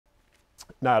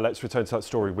Now let's return to that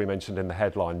story we mentioned in the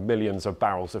headline. Millions of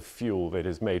barrels of fuel that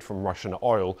is made from Russian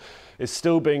oil is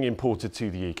still being imported to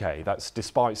the UK. That's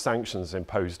despite sanctions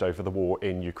imposed over the war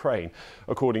in Ukraine,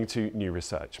 according to new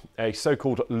research. A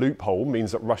so-called loophole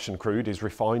means that Russian crude is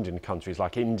refined in countries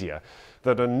like India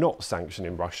that are not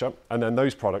sanctioning Russia, and then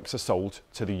those products are sold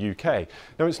to the UK.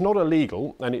 Now, it's not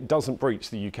illegal and it doesn't breach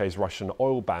the UK's Russian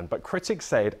oil ban, but critics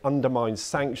say it undermines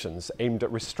sanctions aimed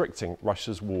at restricting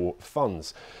Russia's war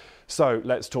funds. So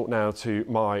let's talk now to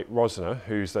Mai Rosner,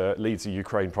 who leads the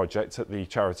Ukraine project at the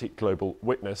charity Global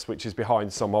Witness, which is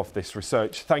behind some of this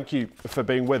research. Thank you for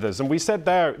being with us. And we said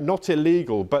there, not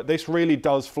illegal, but this really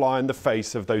does fly in the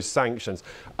face of those sanctions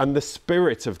and the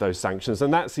spirit of those sanctions.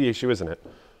 And that's the issue, isn't it?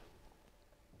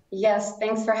 Yes,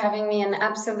 thanks for having me. And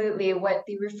absolutely, what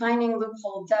the refining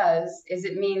loophole does is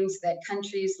it means that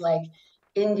countries like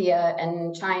India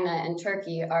and China and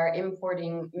Turkey are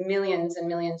importing millions and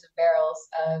millions of barrels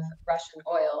of Russian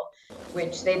oil,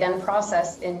 which they then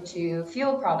process into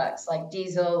fuel products like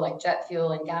diesel, like jet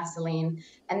fuel and gasoline.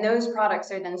 And those products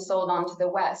are then sold on to the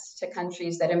West, to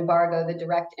countries that embargo the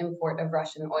direct import of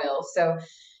Russian oil. So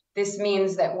this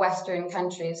means that Western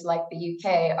countries like the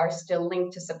UK are still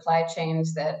linked to supply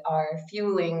chains that are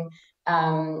fueling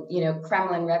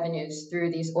Kremlin revenues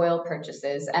through these oil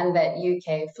purchases, and that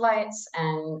UK flights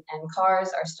and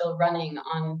cars are still running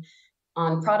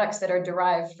on products that are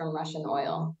derived from Russian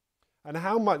oil. And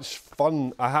how much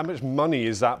money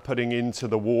is that putting into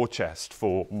the war chest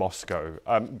for Moscow,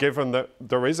 given that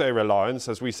there is a reliance,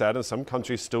 as we said, and some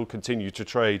countries still continue to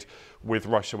trade with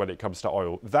Russia when it comes to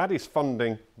oil? That is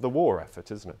funding the war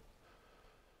effort, isn't it?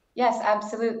 Yes,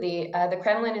 absolutely. The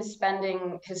Kremlin is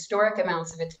spending historic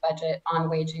amounts of its budget on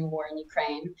waging war in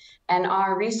Ukraine. And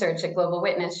our research at Global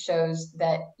Witness shows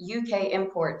that UK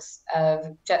imports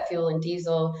of jet fuel and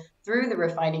diesel through the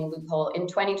refining loophole in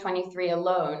 2023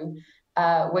 alone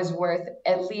was worth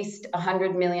at least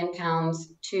 £100 million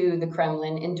to the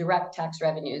Kremlin in direct tax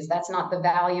revenues. That's not the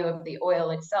value of the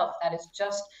oil itself. That is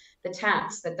just the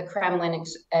tax that the Kremlin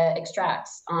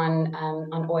extracts on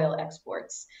oil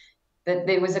exports. That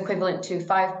it was equivalent to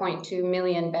 5.2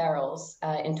 million barrels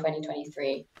in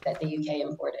 2023 that the UK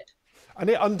imported. And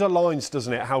it underlines,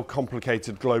 doesn't it, how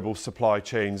complicated global supply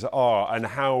chains are and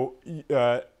how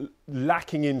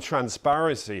lacking in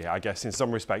transparency, I guess, in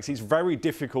some respects. It's very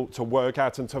difficult to work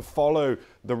out and to follow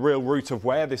the real route of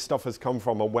where this stuff has come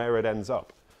from and where it ends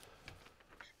up.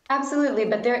 Absolutely,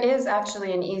 but there is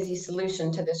actually an easy solution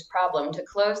to this problem: to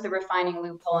close the refining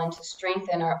loophole and to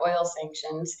strengthen our oil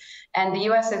sanctions. And the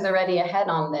US is already ahead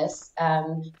on this.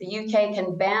 The UK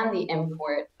can ban the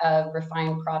import of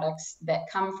refined products that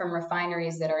come from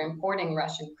refineries that are importing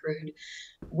Russian crude.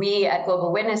 We at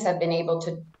Global Witness have been able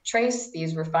to trace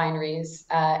these refineries,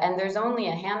 and there's only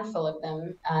a handful of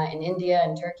them in India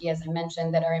and Turkey, as I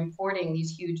mentioned, that are importing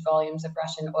these huge volumes of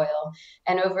Russian oil.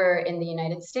 And over in the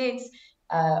United States,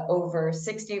 over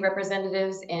 60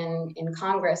 representatives in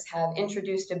Congress have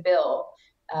introduced a bill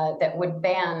that would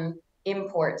ban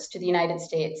imports to the United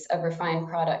States of refined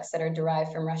products that are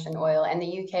derived from Russian oil. And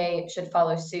the UK should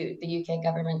follow suit. The UK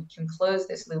government can close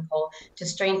this loophole to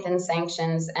strengthen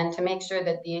sanctions and to make sure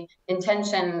that the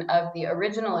intention of the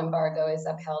original embargo is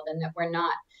upheld, and that we're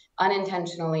not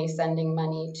unintentionally sending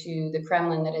money to the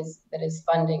Kremlin that is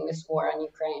funding this war on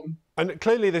Ukraine. And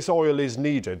clearly this oil is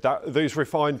needed. Those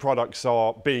refined products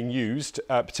are being used,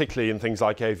 particularly in things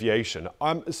like aviation.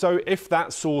 So if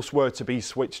that source were to be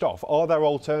switched off, are there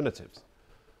alternatives?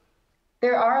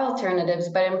 There are alternatives,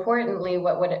 but importantly,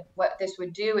 what this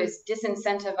would do is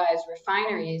disincentivize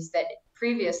refineries that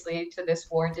previously to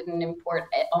this war didn't import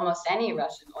almost any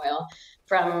Russian oil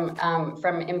from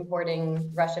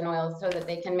importing Russian oil, so that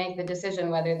they can make the decision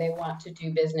whether they want to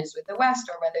do business with the West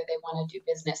or whether they want to do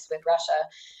business with Russia.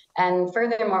 And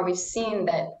furthermore, we've seen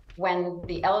that when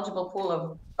the eligible pool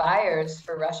of buyers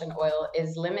for Russian oil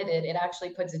is limited, it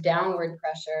actually puts downward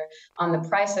pressure on the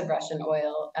price of Russian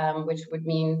oil, which would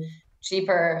mean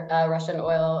cheaper Russian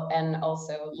oil and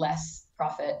also less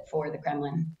profit for the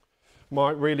Kremlin.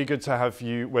 Mike, really good to have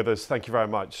you with us. Thank you very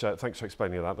much. Thanks for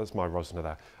explaining that. That's Mai Rosner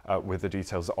there with the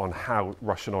details on how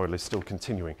Russian oil is still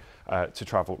continuing to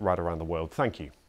travel right around the world. Thank you.